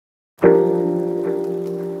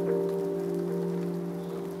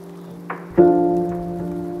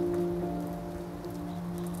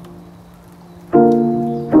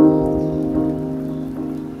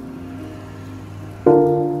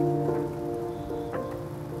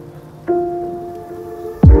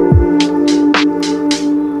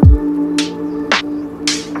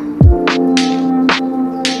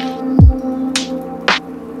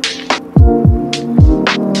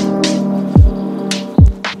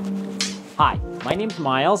Hi, my name's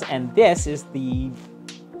Miles, and this is the,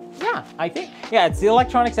 it's the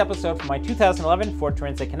electronics episode for my 2011 Ford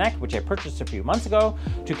Transit Connect, which I purchased a few months ago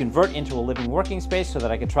to convert into a living working space so that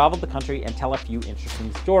I could travel the country and tell a few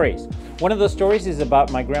interesting stories. One of those stories is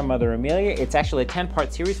about my grandmother Amelia. It's actually a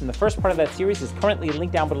 10-part series, and the first part of that series is currently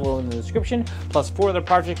linked down below in the description, plus 4 other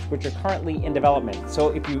projects which are currently in development. So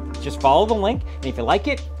if you just follow the link, and if you like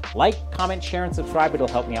it, comment, share, and subscribe. It'll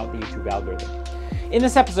help me out with the YouTube algorithm. In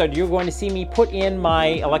this episode, you're going to see me put in my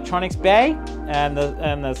electronics bay and the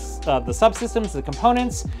subsystems, the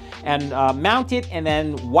components, and mount it, and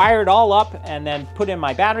then wire it all up, and then put in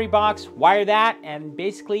my battery box, wire that, and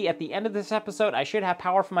basically at the end of this episode, I should have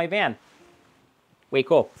power for my van. Way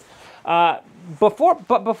cool.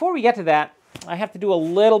 Before we get to that, I have to do a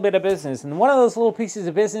little bit of business, and one of those little pieces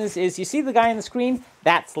of business is, you see the guy on the screen?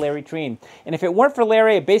 That's Larry Treen. And if it weren't for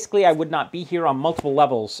Larry, basically I would not be here on multiple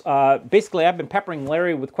levels. Basically, I've been peppering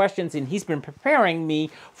Larry with questions, and he's been preparing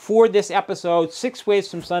me for this episode 6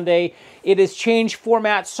 ways from Sunday. It has changed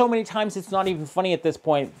format so many times it's not even funny at this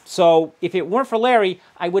point. So if it weren't for Larry,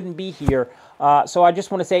 I wouldn't be here. So I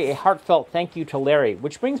just want to say a heartfelt thank you to Larry,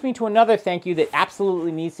 which brings me to another thank you that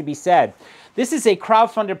absolutely needs to be said. This is a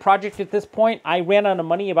crowdfunded project at this point. I ran out of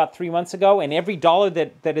money about 3 months ago, and every dollar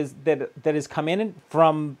that has come in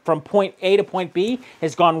from point A to point B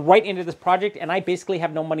has gone right into this project, and I basically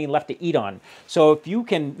have no money left to eat on. So if you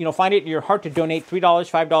can, find it in your heart to donate $3,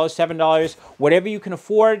 $5, $7, whatever you can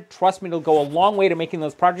afford, trust me, it'll go a long way to making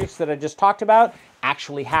those projects that I just talked about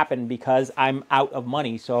actually happen, because I'm out of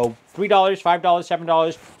money. So $3, $5,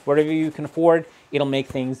 $7, whatever you can afford, it'll make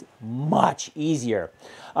things much easier.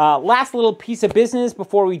 Last little piece of business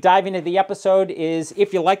before we dive into the episode is,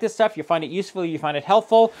 if you like this stuff, you find it useful, you find it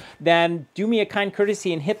helpful, then do me a kind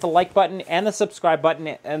courtesy and hit the like button and the subscribe button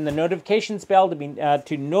and the notifications bell to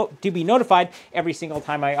be notified every single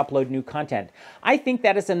time I upload new content. I think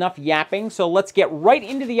that is enough yapping, so let's get right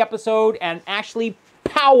into the episode and actually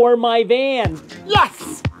power my van.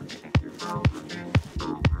 Yes!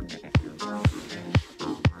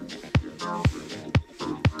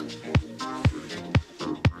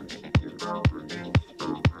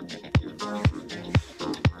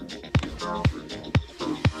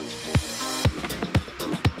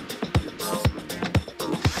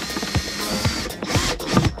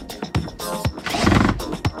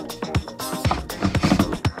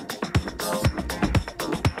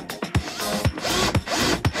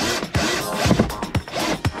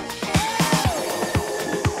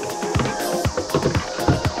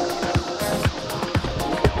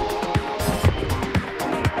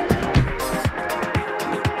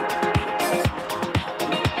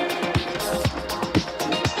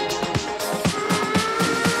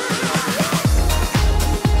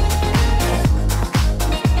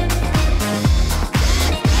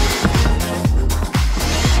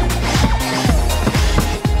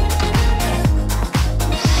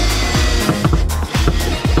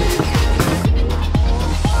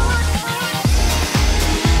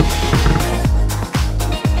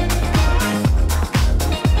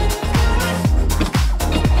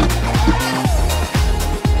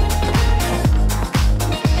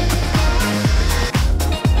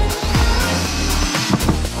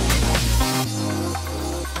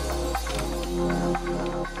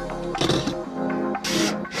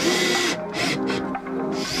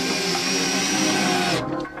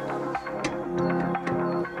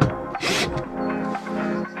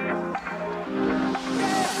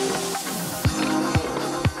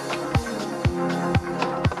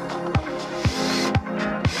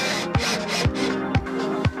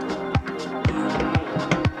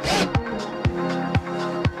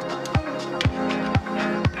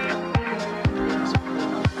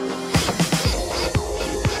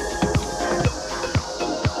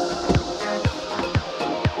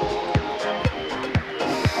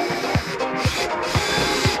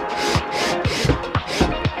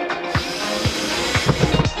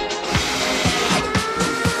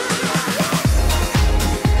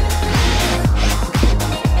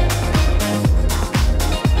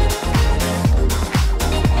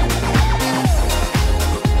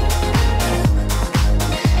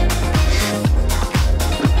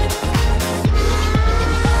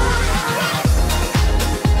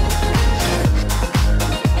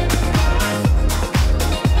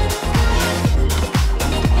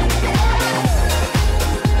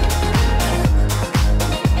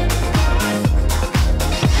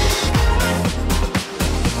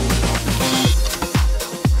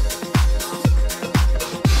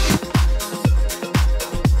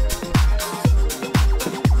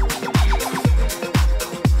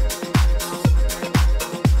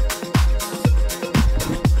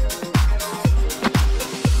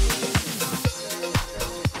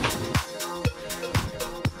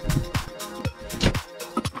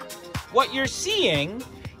 what you're seeing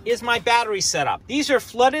is my battery setup. These are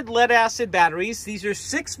flooded lead acid batteries. These are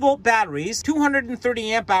 6-volt batteries,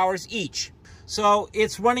 230 amp hours each. So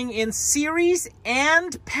it's running in series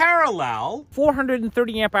and parallel,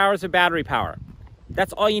 430 amp hours of battery power.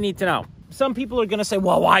 That's all you need to know. Some people are gonna say,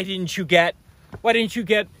 well, why didn't you get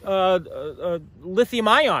lithium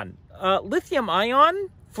ion? Lithium ion,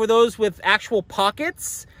 for those with actual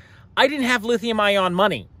pockets, I didn't have lithium ion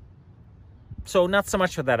money. So not so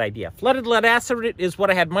much for that idea. Flooded lead acid is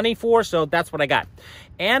what I had money for, so that's what I got.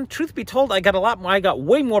 And truth be told, I got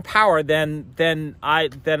way more power than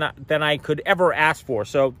I could ever ask for.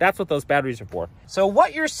 So that's what those batteries are for. So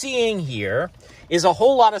what you're seeing here is a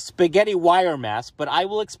whole lot of spaghetti wire mess, but I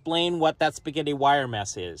will explain what that spaghetti wire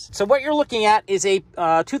mess is. So what you're looking at is a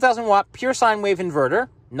 2000 watt pure sine wave inverter,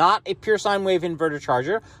 not a pure sine wave inverter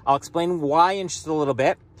charger. I'll explain why in just a little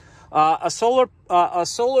bit. A solar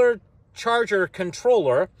charger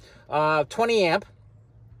controller, 20 amp,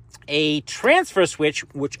 a transfer switch,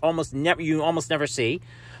 which you almost never see,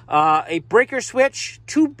 a breaker switch,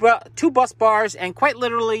 two bus bars, and quite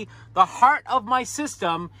literally the heart of my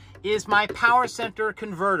system is my power center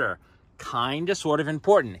converter. Kind of sort of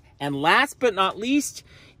important. And last but not least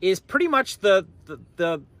is pretty much the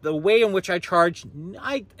way in which I charge,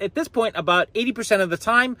 at this point, about 80% of the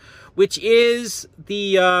time, which is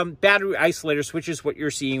the battery isolator switch, is what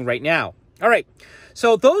you're seeing right now. All right,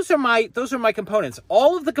 so those are my components.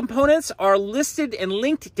 All of the components are listed and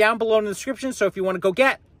linked down below in the description, so if you want to go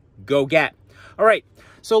get. All right,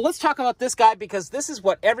 so let's talk about this guy, because this is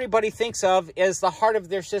what everybody thinks of as the heart of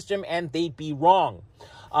their system, and they'd be wrong.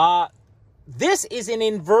 This is an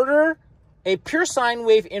inverter, a pure sine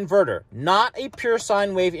wave inverter, not a pure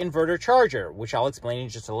sine wave inverter charger, which I'll explain in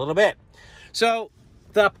just a little bit. So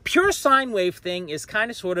the pure sine wave thing is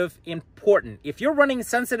kind of sort of important. If you're running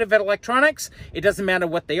sensitive electronics, it doesn't matter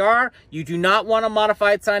what they are. You do not want a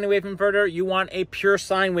modified sine wave inverter. You want a pure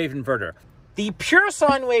sine wave inverter. The pure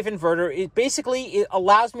sine wave inverter, it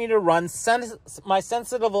allows me to run my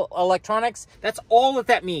sensitive electronics. That's all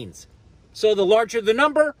that means. So the larger the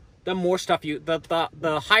number, the more stuff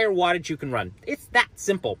the higher wattage you can run. It's that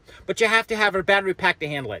simple. But you have to have a battery pack to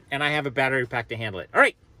handle it. And I have a battery pack to handle it. All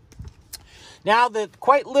right. Now,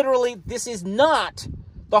 quite literally, this is not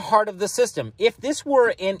the heart of the system. If this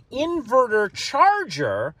were an inverter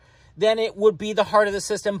charger, then it would be the heart of the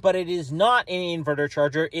system, but it is not an inverter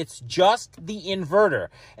charger. It's just the inverter.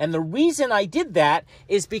 And the reason I did that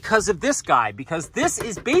is because of this guy, because this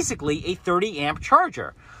is basically a 30 amp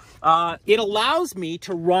charger. It allows me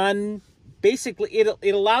to run, basically,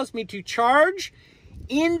 it allows me to charge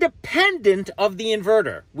independent of the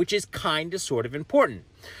inverter, which is kind of sort of important.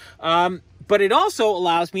 But it also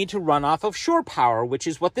allows me to run off of shore power, which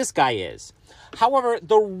is what this guy is. However,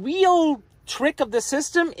 the real trick of the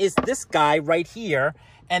system is this guy right here,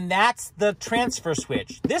 and that's the transfer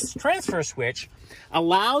switch. This transfer switch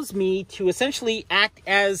allows me to essentially act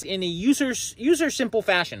as in a user simple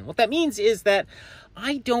fashion. What that means is that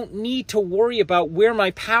I don't need to worry about where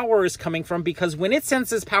my power is coming from, because when it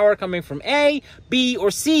senses power coming from A, B,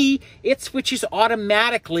 or C, it switches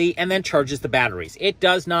automatically and then charges the batteries. It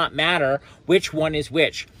does not matter which one is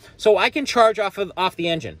which. So I can charge off the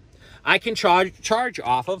engine. I can charge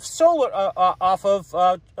off of solar,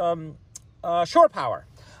 shore power.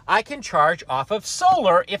 I can charge off of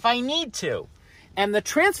solar if I need to. And the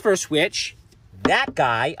transfer switch, that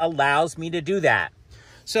guy allows me to do that.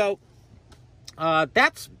 So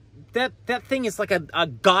that thing is like a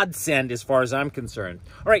godsend as far as I'm concerned.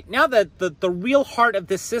 All right, now the real heart of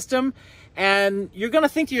this system, and you're going to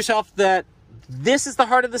think to yourself that this is the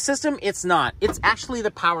heart of the system. It's not. It's actually the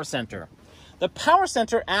power center. The power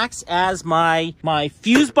center acts as my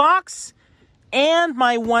fuse box and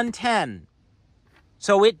my 110.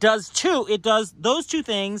 So it does those two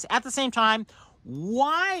things at the same time,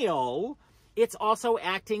 while it's also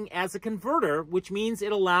acting as a converter, which means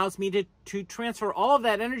it allows me to transfer all of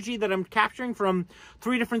that energy that I'm capturing from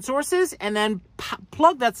 3 different sources and then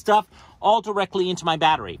plug that stuff all directly into my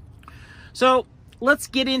battery. So let's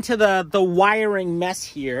get into the wiring mess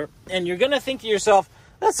here. And you're going to think to yourself,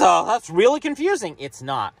 that's really confusing. It's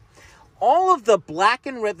not. All of the black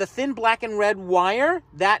and red, the thin black and red wire,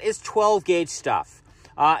 that is 12 gauge stuff.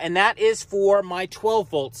 And that is for my 12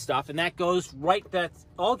 volt stuff. And that goes that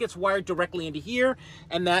all gets wired directly into here.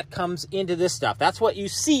 And that comes into this stuff. That's what you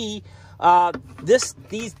see,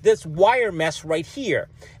 this wire mess right here.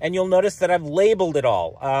 And you'll notice that I've labeled it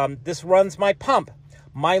all. This runs my pump,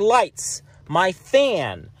 my lights, my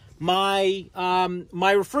fan, my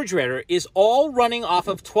refrigerator is all running off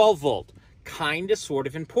of 12 volt. kind of sort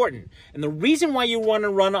of important. And the reason why you want to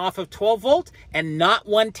run off of 12 volt and not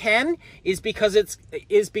 110 is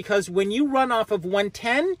because when you run off of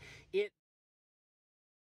 110, it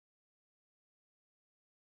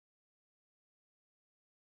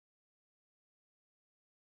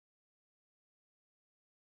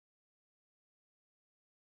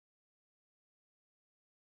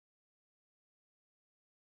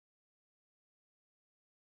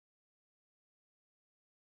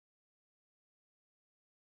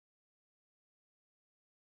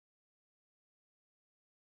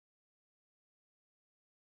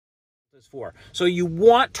is for. So you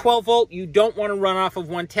want 12 volt, you don't want to run off of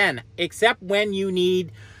 110, except when you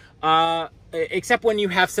need, except when you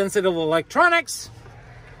have sensitive electronics,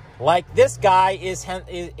 like this guy is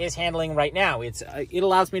handling right now. It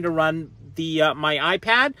allows me to run the my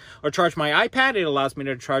iPad, or charge my iPad. It allows me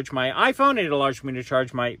to charge my iPhone. It allows me to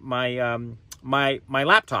charge my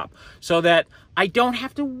laptop, so that I don't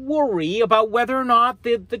have to worry about whether or not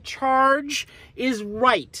the charge is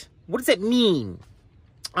right. What does it mean?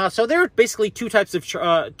 So there are basically two types of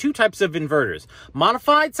inverters: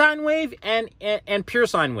 modified sine wave and pure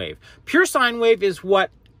sine wave. Pure sine wave is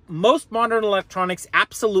what most modern electronics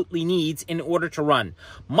absolutely needs in order to run.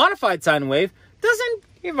 Modified sine wave doesn't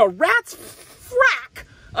give a rat's frack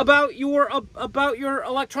about your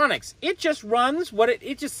electronics. It just runs what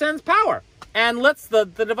it just sends power and lets the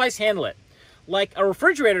device handle it. Like a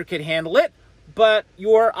refrigerator could handle it, but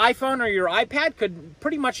your iPhone or your iPad could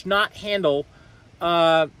pretty much not handle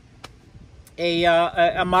a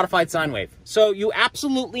modified sine wave. So you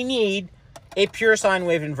absolutely need a pure sine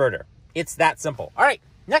wave inverter. It's that simple. All right,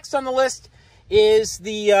 next on the list is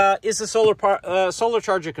the solar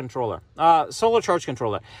charge controller.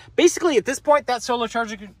 Basically, at this point, that solar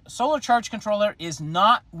charge controller is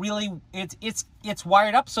not really, it's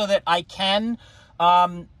wired up so that I can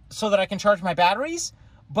charge my batteries.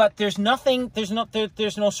 But there's no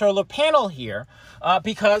solar panel here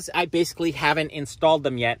because I basically haven't installed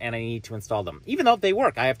them yet, and I need to install them. Even though they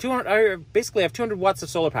work, I basically have 200 watts of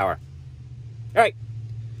solar power. All right,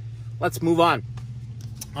 let's move on.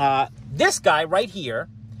 This guy right here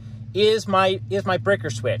is my breaker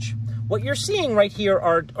switch. What you're seeing right here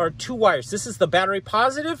are two wires. This is the battery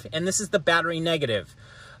positive, and this is the battery negative.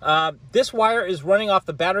 This wire is running off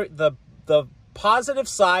the positive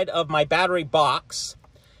side of my battery box,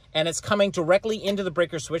 and it's coming directly into the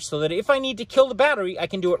breaker switch, so that if I need to kill the battery, I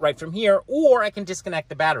can do it right from here, or I can disconnect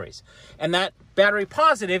the batteries. And that battery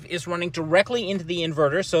positive is running directly into the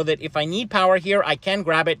inverter, so that if I need power here, I can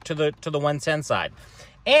grab it to the 110 side.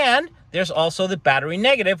 And there's also the battery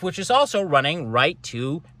negative, which is also running right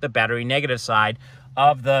to the battery negative side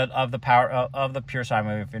of the power of the pure sine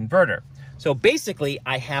wave inverter. So basically,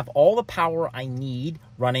 I have all the power I need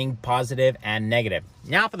running positive and negative.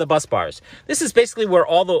 Now for the bus bars. This is basically where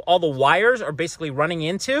all the wires are basically running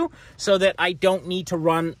into, so that I don't need to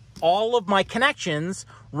run all of my connections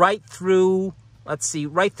right through, let's see,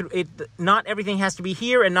 right through it. Not everything has to be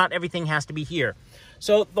here, and not everything has to be here.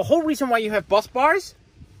 So the whole reason why you have bus bars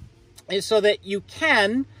is so that you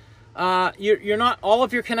can, you're not, all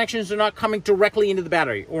of your connections are not coming directly into the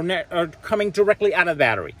battery or coming directly out of the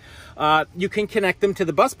battery. You can connect them to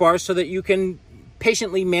the bus bars so that you can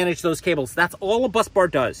patiently manage those cables. That's all a bus bar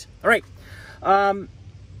does. All right,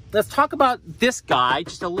 let's talk about this guy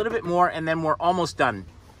just a little bit more, and then we're almost done.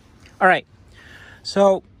 All right,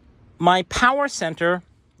 so my power center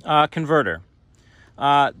converter.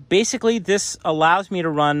 Basically, this allows me to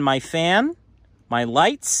run my fan, my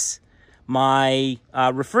lights, my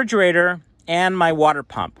refrigerator, and my water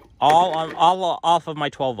pump, all off of my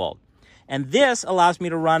 12 volt. And this allows me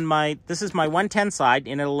to run this is my 110 side,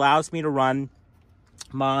 and it allows me to run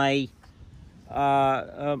my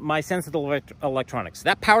my sensitive electronics.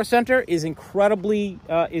 That power center is incredibly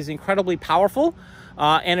powerful,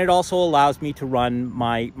 and it also allows me to run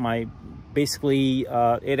my basically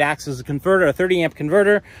it acts as a converter, a 30 amp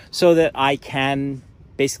converter, so that I can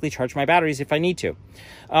basically charge my batteries if I need to.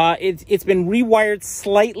 It's been rewired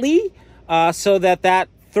slightly so that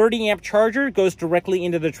 30 amp charger goes directly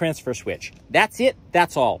into the transfer switch. That's it.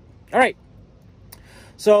 That's all. All right.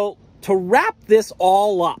 So to wrap this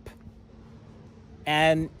all up,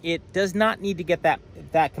 and it does not need to get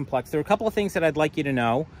that complex. There are a couple of things that I'd like you to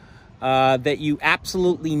know that you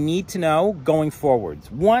absolutely need to know going forwards.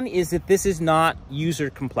 One is that this is not user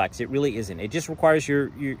complex. It really isn't. It just requires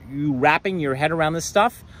you wrapping your head around this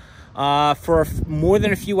stuff for more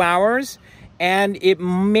than a few hours. And it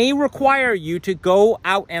may require you to go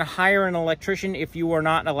out and hire an electrician if you are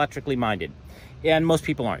not electrically minded. And most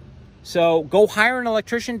people aren't. So go hire an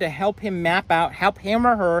electrician to help him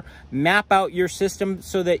or her map out your system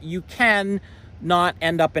so that you can not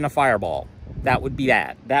end up in a fireball. That would be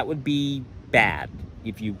bad. That would be bad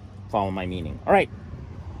if you follow my meaning. All right.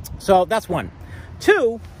 So that's one.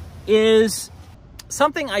 Two is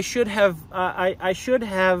something I should have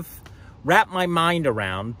wrapped my mind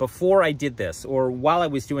around before I did this or while I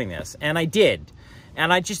was doing this, and I did.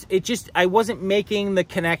 And I wasn't making the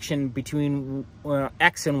connection between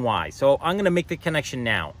X and Y. So I'm going to make the connection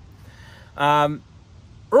now.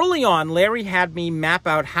 Early on, Larry had me map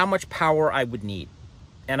out how much power I would need.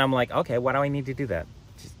 And I'm like, okay, why do I need to do that?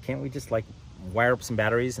 Can't we just like wire up some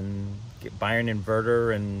batteries and buy an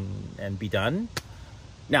inverter and be done?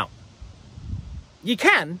 No. You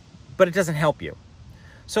can, but it doesn't help you.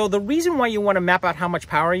 So the reason why you want to map out how much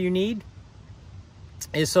power you need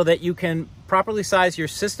is so that you can properly size your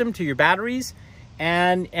system to your batteries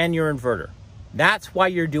and your inverter. That's why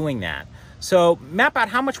you're doing that. So map out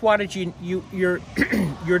how much wattage your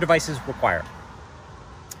devices require.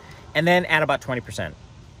 And then add about 20%.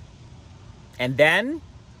 And then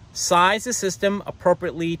size the system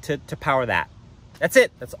appropriately to power that. That's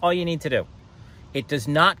it. That's all you need to do. It does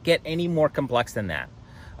not get any more complex than that.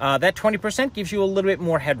 That 20% gives you a little bit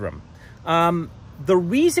more headroom. The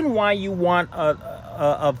reason why you want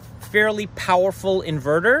a fairly powerful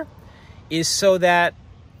inverter is so that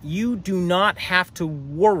you do not have to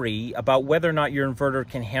worry about whether or not your inverter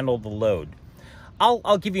can handle the load.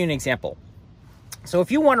 I'll give you an example. So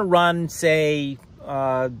if you want to run, say,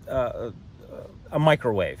 a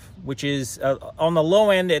microwave, which is on the low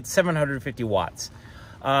end at 750 watts,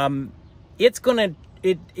 that's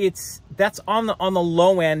on the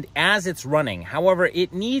low end as it's running. However,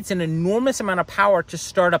 it needs an enormous amount of power to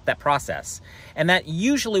start up that process, and that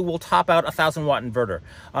usually will top out a 1,000-watt inverter.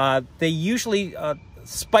 They usually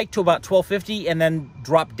spike to about 1,250 and then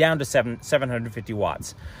drop down to 750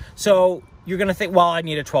 watts. So you're going to think, well, I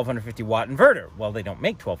need a 1,250-watt inverter. Well, they don't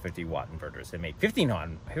make 1,250-watt inverters. They make 15-watt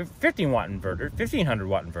inverters,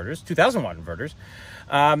 1,500-watt inverters, 2,000-watt inverters.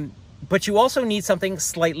 But you also need something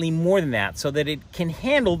slightly more than that so that it can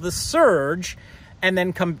handle the surge and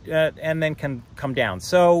then can come down.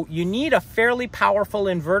 So you need a fairly powerful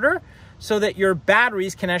inverter so that your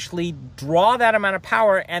batteries can actually draw that amount of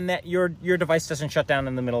power and that your device doesn't shut down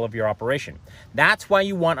in the middle of your operation. That's why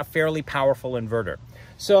you want a fairly powerful inverter.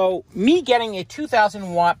 So me getting a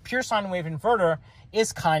 2,000-watt pure sine wave inverter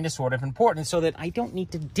is kind of sort of important so that I don't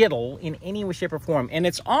need to diddle in any way, shape, or form. And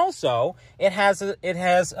it's also, it has,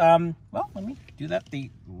 well, let me do that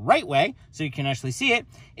the right way so you can actually see it.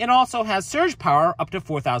 It also has surge power up to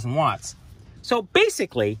 4,000 watts. So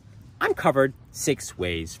basically, I'm covered 6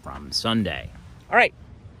 ways from Sunday. All right.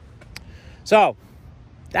 So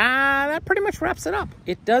that pretty much wraps it up.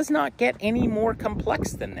 It does not get any more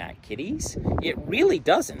complex than that, kiddies. It really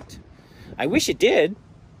doesn't. I wish it did,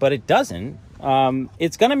 but it doesn't.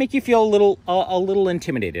 It's going to make you feel a little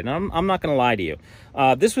intimidated. I'm not going to lie to you.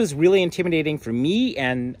 This was really intimidating for me,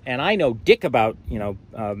 and I know dick about,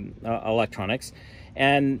 electronics,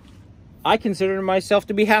 and I consider myself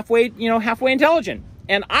to be halfway intelligent,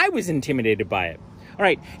 and I was intimidated by it. All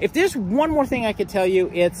right, if there's one more thing I could tell you,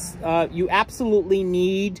 it's you absolutely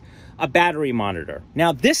need a battery monitor.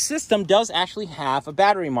 Now, this system does actually have a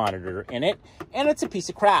battery monitor in it, and it's a piece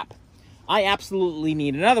of crap. I absolutely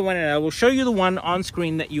need another one, and I will show you the one on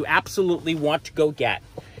screen that you absolutely want to go get.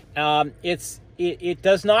 It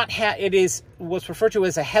does not have, it is what's referred to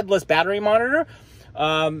as a headless battery monitor,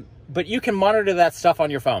 but you can monitor that stuff on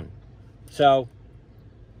your phone. So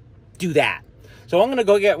do that. So I'm going to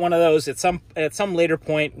go get one of those at some later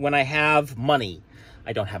point when I have money.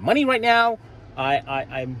 I don't have money right now.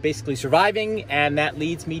 I'm basically surviving, and that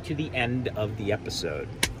leads me to the end of the episode.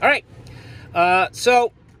 All right.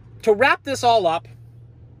 So to wrap this all up,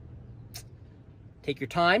 take your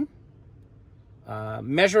time,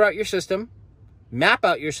 measure out your system, map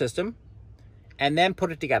out your system, and then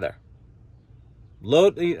put it together.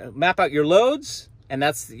 Map out your loads, and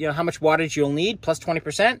that's how much wattage you'll need, plus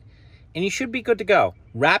 20%, and you should be good to go.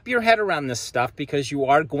 Wrap your head around this stuff because you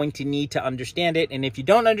are going to need to understand it, and if you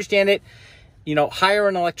don't understand it, hire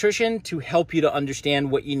an electrician to help you to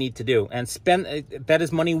understand what you need to do, and that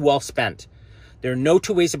is money well spent. There are no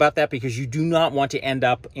two ways about that because you do not want to end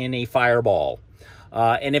up in a fireball.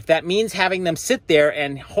 And if that means having them sit there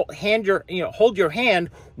and hold your hand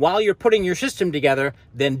while you're putting your system together,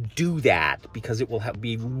 then do that because it will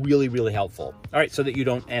be really, really helpful. All right, so that you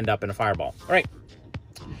don't end up in a fireball. All right.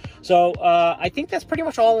 So I think that's pretty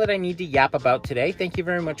much all that I need to yap about today. Thank you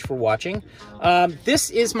very much for watching. This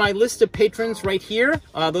is my list of patrons right here.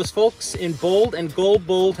 Those folks in bold and gold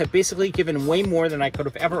bold have basically given way more than I could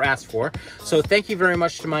have ever asked for. So thank you very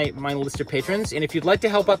much to my list of patrons. And if you'd like to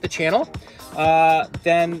help out the channel,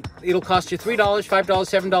 then it'll cost you $3, $5,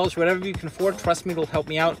 $7, whatever you can afford. Trust me, it'll help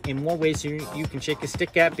me out in more ways you can shake a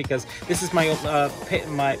stick at, because this is my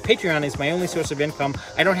Patreon is my only source of income.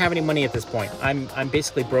 I don't have any money at this point. I'm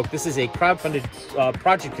basically broke. This is a crowdfunded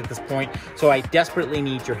project at this point, so I desperately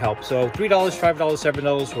need your help. So $3, $5,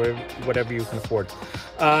 $7, or whatever you can afford.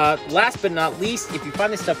 Last but not least, if you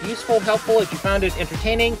find this stuff useful, helpful, if you found it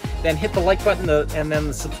entertaining, then hit the like button and then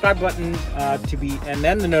the subscribe button and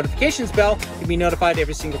then the notifications bell to be notified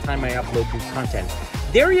every single time I upload new content.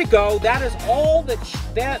 There you go. That is all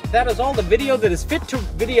that is all the video that is fit to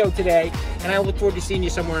video today, and I look forward to seeing you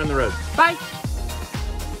somewhere on the road. Bye.